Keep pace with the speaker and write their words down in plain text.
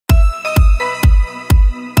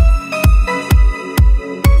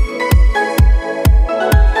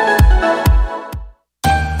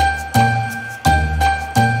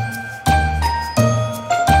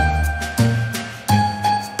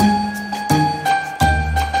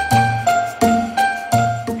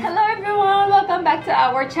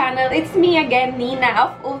our channel. It's me again, Nina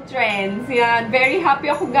of Oeuvretrends. Yan, very happy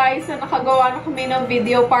ako guys na nakagawa na kami ng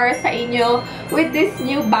video para sa inyo with this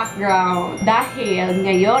new background. Dahil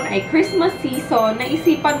ngayon ay Christmas season,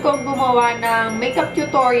 naisipan kong gumawa ng makeup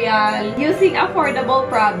tutorial using affordable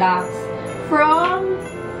products from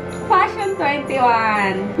Fashion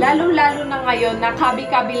 21. Lalong-lalo na ngayon na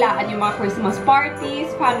kabi-kabilaan yung mga Christmas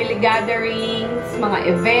parties, family gatherings, mga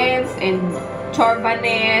events, and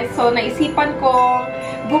chorbanes. So, naisipan kong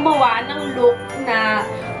gumawa ng look na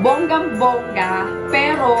bonggang-bongga,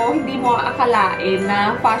 pero hindi mo akalain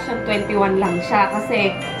na Fashion 21 lang siya.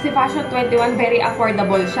 Kasi si Fashion 21, very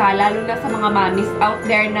affordable siya. Lalo na sa mga mommies out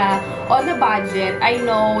there na on a budget. I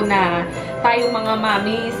know na tayong mga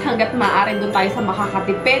mommies, hanggat maaari doon tayo sa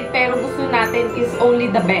makakatipid, pero gusto natin is only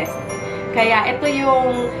the best. Kaya ito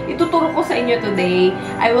yung ituturo ko sa inyo today.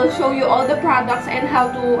 I will show you all the products and how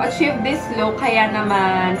to achieve this look. Kaya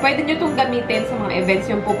naman, pwede nyo itong gamitin sa mga events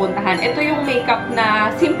yung pupuntahan. Ito yung makeup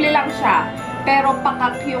na simple lang siya, pero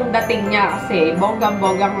pakak yung dating niya kasi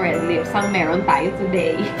bonggang-bonggang red lips ang meron tayo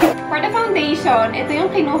today. For the foundation, ito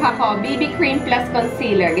yung kinuha ko, BB cream plus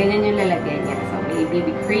concealer. Ganyan yung lalagay niya. So, may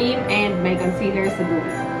BB cream and may concealer sa dulo.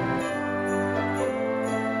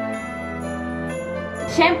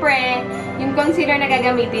 Siyempre, yung concealer na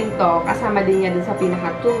gagamitin ko, kasama din niya dun sa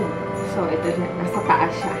pinaka-tube. So, ito siya. Nasa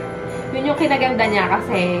taas siya. Yun yung kinaganda niya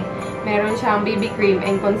kasi meron siyang BB cream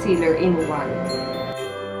and concealer in one.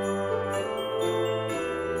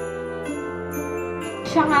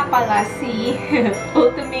 Siya nga pala si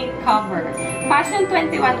Ultimate Cover. Fashion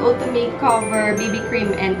 21 Ultimate Cover BB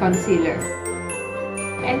cream and concealer.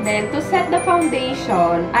 And then, to set the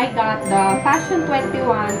foundation, I got the Fashion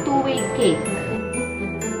 21 two-way cake.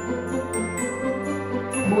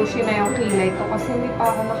 Bushy na yung kilay ko kasi hindi pa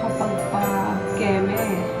ako nakapagpa-keme.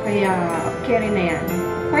 Kaya, carry na yan.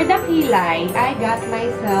 For the kilay, I got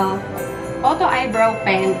myself Auto Eyebrow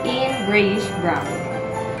Pen in grayish brown.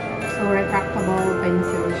 So, retractable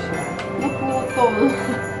pencil siya. Naputol.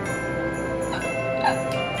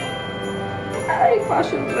 Ay,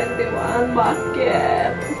 Fashion 21.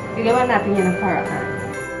 Bakit? Igawa natin yan ng paraan.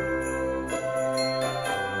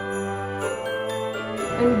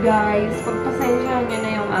 And guys, pagpasensyahan nyo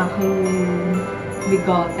na yung aking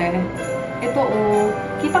bigote. Ito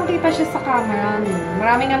kitang-kita siya sa camera.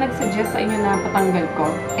 Marami nga nag-suggest sa inyo na patanggal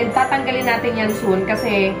ko. And tatanggalin natin yan soon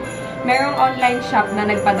kasi merong online shop na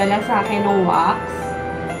nagpadala sa akin ng wax.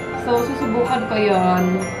 So, susubukan ko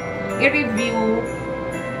yon, i-review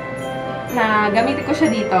na gamitin ko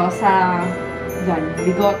siya dito sa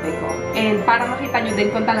bigote ko. And para makita nyo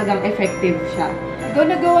din kung talagang effective siya.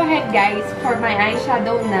 Gonna go ahead guys for my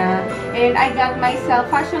eyeshadow na. And I got myself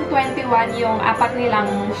Fashion 21 yung apat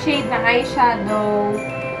nilang shade na eyeshadow,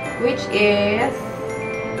 which is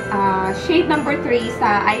shade number 3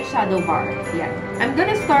 sa eyeshadow bar. Yan. I'm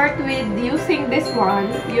gonna start with using this one,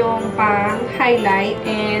 yung pang highlight,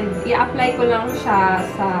 and i-apply ko lang siya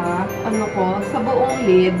sa sa buong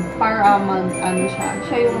lid para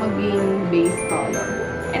siya yung maging base color.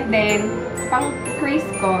 And then pang crease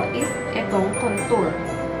ko is itong contour.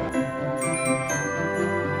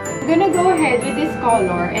 I'm gonna go ahead with this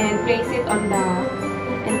color and place it on the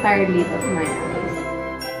entire lid of my eyes.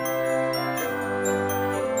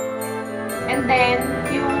 And then,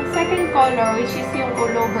 yung second color, which is yung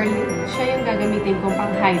all over lid, siya yung gagamitin kong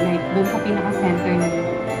pang highlight dun sa pinaka-center ng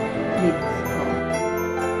lids ko.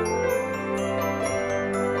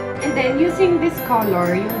 And then, using this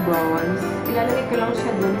color, yung bronze, ilalagay ko lang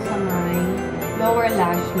siya dun sa my lower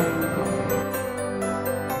lash line ko.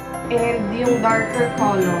 And yung darker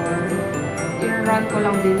color, i-run ko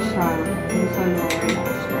lang din siya dun sa lower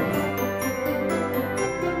lash line.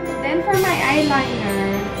 Then for my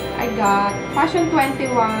eyeliner, I got Fashion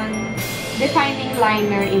 21 Defining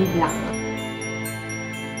Liner in black.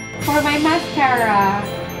 For my mascara,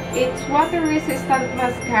 it's water-resistant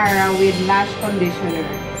mascara with lash conditioner.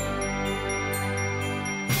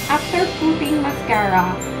 After putting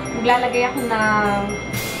mascara, maglalagay ako ng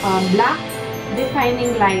black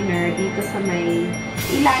defining liner dito sa may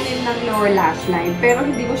ilalim ng lower lash line. Pero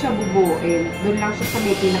hindi ko siya bubuin. Doon lang siya sa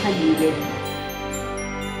may pinakagilid.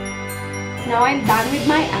 Now, I'm done with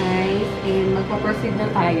my eyes and magpa-proceed na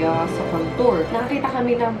tayo sa contour. Nakakita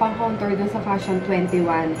kami ng pang-contour dun sa Fashion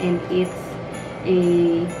 21 and it's a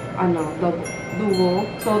duo.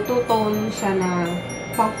 So, two-tone siya na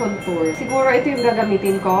pang-contour. Siguro ito yung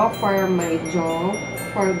gagamitin ko for my jaw,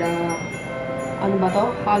 for the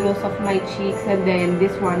hollows of my cheeks, and then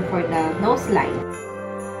this one for the nose line.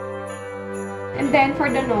 And then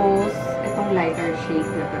for the nose, itong lighter shade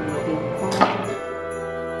gagamitin ko.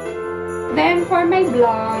 Then for my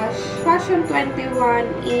blush, Fashion 21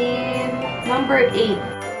 in number 8.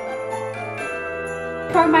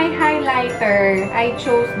 For my highlighter, I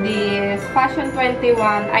chose this Fashion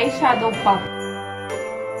 21 Eyeshadow Pop.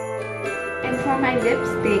 And for my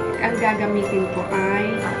lipstick, ang gagamitin ko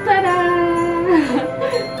ay, tada!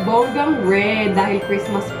 Bonggang red dahil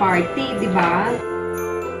Christmas party, di ba?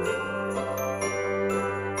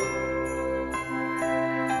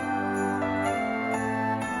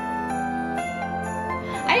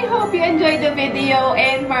 I hope you enjoyed the video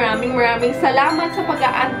and maraming salamat sa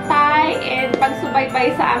pag-aantay and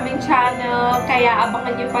pagsubaybay sa aming channel. Kaya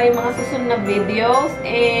abangan nyo pa yung mga susunod na videos.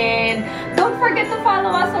 And don't forget to follow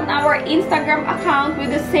us on our Instagram account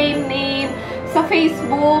with the same name sa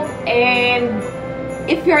Facebook. And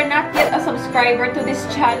if you're not yet a subscriber to this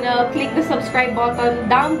channel, click the subscribe button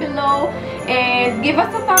down below and give us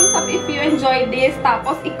a thumbs up if you enjoyed this.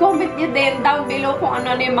 Tapos, i-comment nyo din down below kung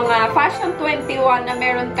ano yung mga Fashion 21 na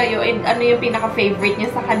meron kayo and ano yung pinaka-favorite nyo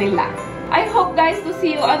sa kanila. I hope guys to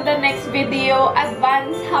see you on the next video.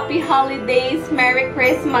 Advance Happy Holidays, Merry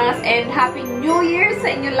Christmas, and Happy New Year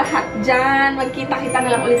sa inyo lahat dyan. Magkita-kita na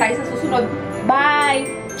lang ulit tayo sa susunod.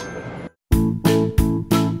 Bye!